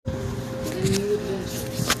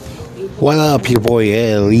What up, your boy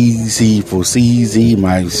Easy for CZ,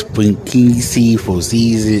 my Sprinky C for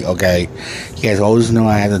CZ. Okay, you guys always know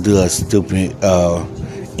I had to do a stupid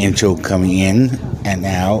intro coming in and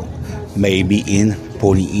out, maybe in,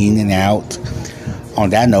 pulling in and out. On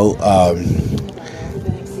that note,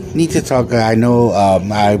 need to talk. I know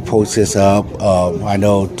I post this up. I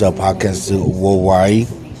know the podcast is worldwide,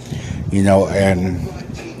 and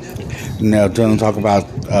don't talk about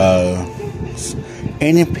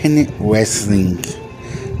independent wrestling.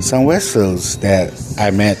 Some wrestlers that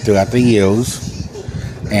I met throughout the years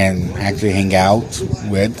and actually hang out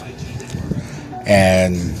with,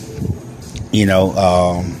 and I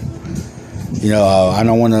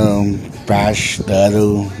don't want to bash the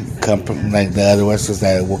other company, like the other wrestlers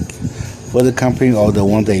that work for the company or the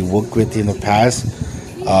ones they worked with in the past.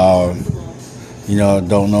 Don't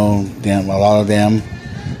know them. A lot of them.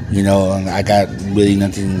 I got really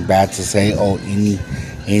nothing bad to say or any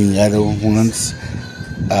other ones.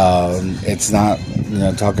 It's not,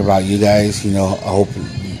 talk about you guys. I hope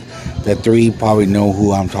the three probably know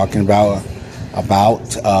who I'm talking about.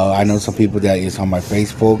 I know some people that is on my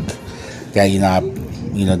Facebook that,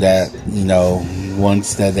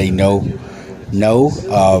 ones that they know.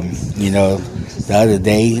 The other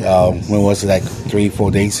day, when was it, like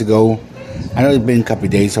 3-4 days ago? I know it's been a couple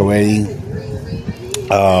of days already.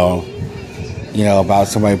 About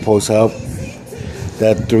somebody post up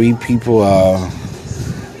the three people.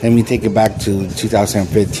 Let me take it back to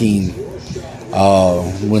 2015.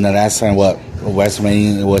 When the last time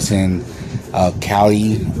WrestleMania was in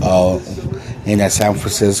Cali, in that San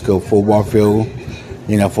Francisco football field.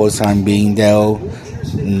 First time being there.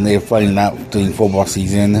 They're finally not doing football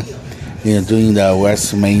season. Doing the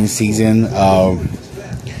WrestleMania season.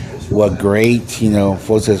 Were great.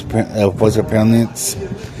 First opponents.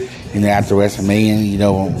 After WrestleMania,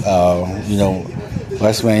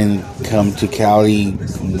 WrestleMania come to Cali.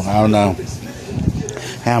 I don't know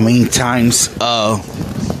how many times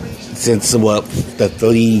since the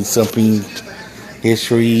 30-something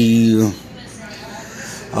history.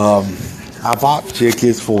 I bought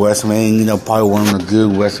tickets for WrestleMania. Probably one of the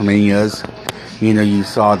good WrestleManias. You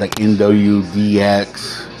saw the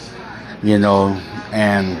NWDX.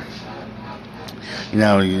 And.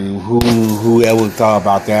 Who ever thought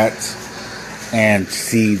about that and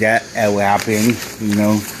see that ever happen,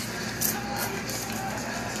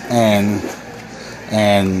 and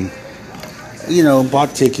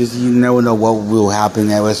bought tickets. You never know what will happen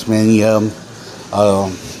at WrestleMania.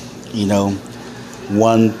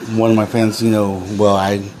 One of my friends,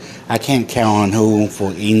 I can't count on her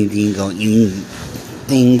for anything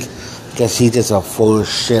because she's just a full of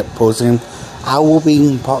shit person. I will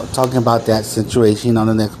be talking about that situation on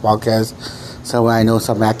the next podcast. So I know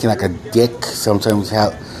some acting like a dick sometimes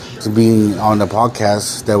have to be on the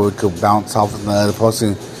podcast that we could bounce off of the other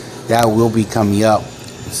person. That will be coming up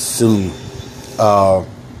soon. Then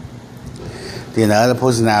the other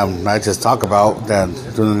person that I just talked about that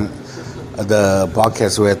doing the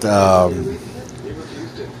podcast with,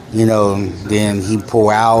 then he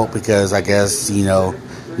pulled out because I guess he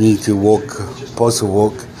need to supposed to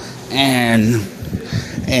work. And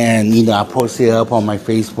I posted it up on my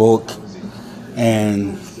Facebook,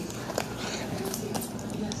 and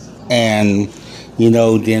then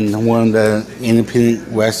one of the independent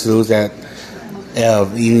wrestlers that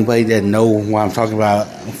anybody that know what I'm talking about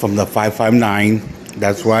from the 559,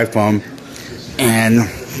 that's where I'm from, and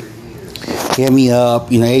hit me up,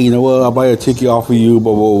 hey, what, I'll buy a ticket off of you,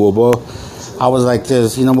 blah, blah, blah, blah. I was like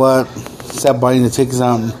this, what, stop buying the tickets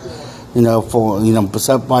on.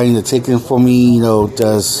 Stop buying the ticket for me,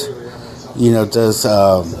 it's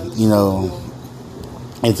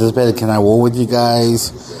just better, can I work with you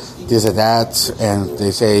guys, this or that, and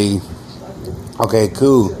they say, okay,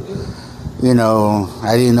 cool,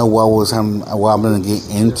 I didn't know what I'm going to get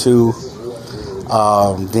into,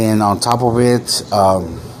 then on top of it,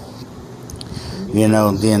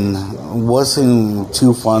 then wasn't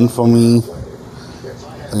too fun for me.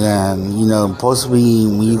 And, supposed to be,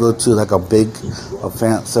 when you go to, like, a big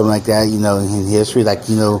event, something like that, in history, like,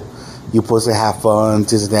 you're supposed to have fun,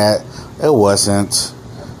 this and that. It wasn't.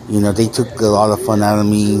 They took a lot of fun out of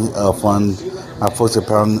me, my first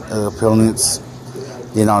opponents.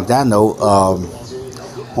 Then on that note,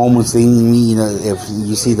 almost leaving me, if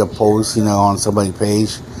you see the post, on somebody's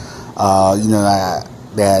page, that,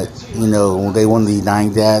 they want to deny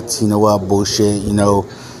that, what, bullshit,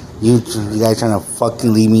 You guys trying to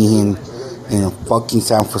fucking leave me in fucking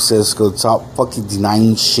San Francisco. Stop fucking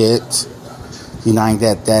denying shit. Denying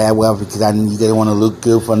that well because you guys want to look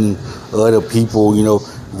good for other people. You don't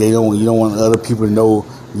want other people to know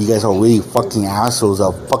You guys are really fucking assholes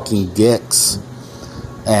of fucking dicks.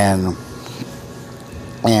 And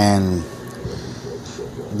then,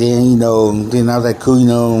 then I was like,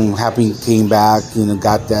 cool, happy came back,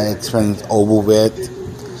 got that experience over with.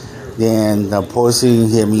 Then the person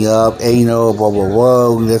hit me up, hey, blah, blah, blah,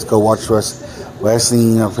 let's go watch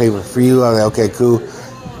wrestling, favorite for you. I was like, okay, cool.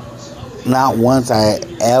 Not once I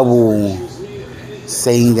ever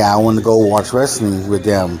saying that I want to go watch wrestling with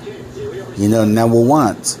them. Never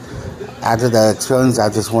once. After the experience, I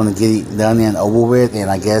just want to get it done and over with, and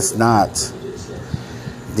I guess not.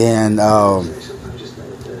 Then,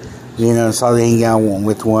 started hanging out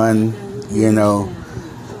with one,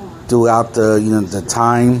 throughout the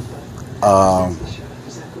time.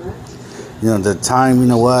 The time,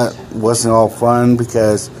 wasn't all fun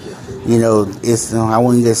because, it's, I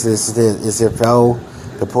want you guys to it's it fell,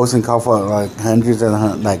 the person called for like hundreds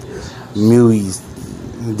and like movies,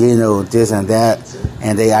 this and that,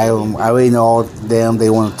 and I already know all them,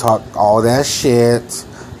 they want to talk all that shit,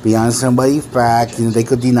 beyond somebody's back, they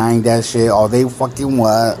could deny that shit all they fucking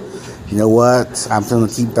want. You know what? I'm going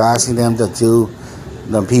to keep blasting them until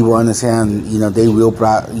the people understand, they will,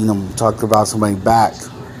 talk about somebody back.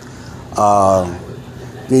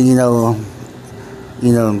 Then,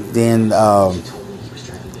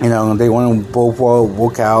 they want to go for a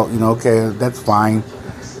workout, okay, that's fine.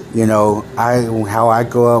 How I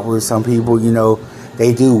go up with some people,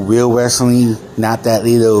 they do real wrestling, not that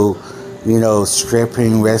little,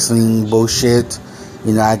 stripping wrestling bullshit.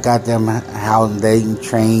 I got them how they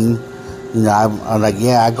train. I'm like,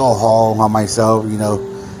 yeah, I go home on myself,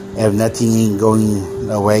 if nothing ain't going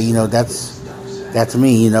away, that's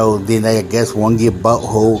me, then I guess one get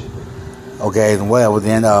butthole, okay, and whatever,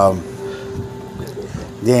 then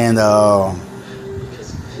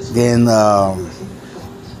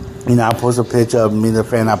I post a picture of me and the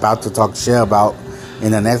friend about to talk shit about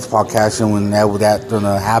in the next podcast, and whenever that's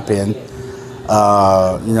gonna happen,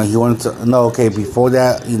 he wanted to know, okay, before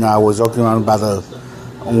that, I was joking around about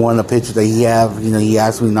one of the pictures that he have, he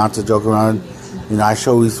asked me not to joke around. I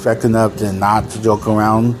show respect enough to not to joke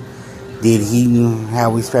around. Did he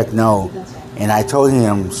have respect? No. And I told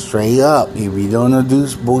him straight up, if you don't do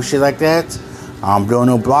bullshit like that, I'm blowing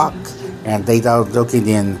a block. And they thought I was joking.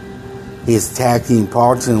 Then his tag team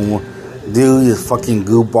partner, dude, is fucking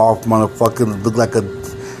goof off motherfucker. Look like if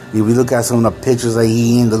you look at some of the pictures that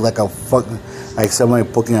he in, look like a fucking, like somebody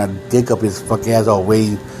poking a dick up his fucking ass all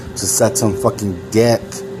waiting to suck some fucking dick.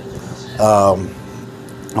 I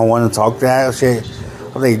want to talk that shit.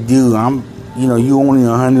 What they do, you only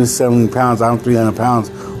 170 pounds, I'm 300 pounds.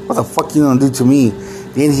 What the fuck you gonna do to me?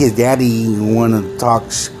 Then his daddy want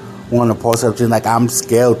to post up shit like I'm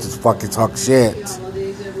scared to fucking talk shit.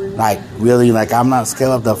 Like, really, like I'm not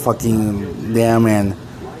scared of the fucking them, and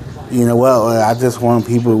you know what? I just want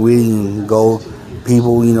people really go,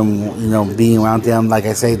 people, being around them. Like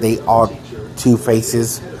I say, they are two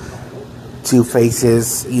faces,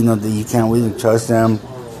 that you can't really trust them.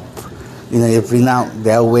 If they're not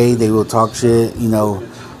that way, they will talk shit,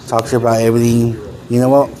 talk shit about everything. You know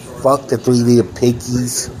what? Fuck the 3 little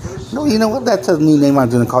piggies. No, you know what? That's a new name I'm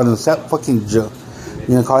going to call them. Stop fucking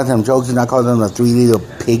calling them jokes, and I call them the 3 little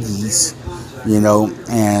piggies,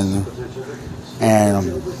 and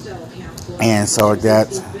so like that.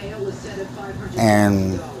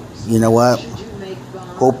 And you know what?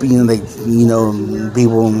 Hoping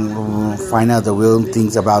people find out the real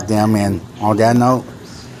things about them. And on that note,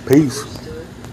 peace.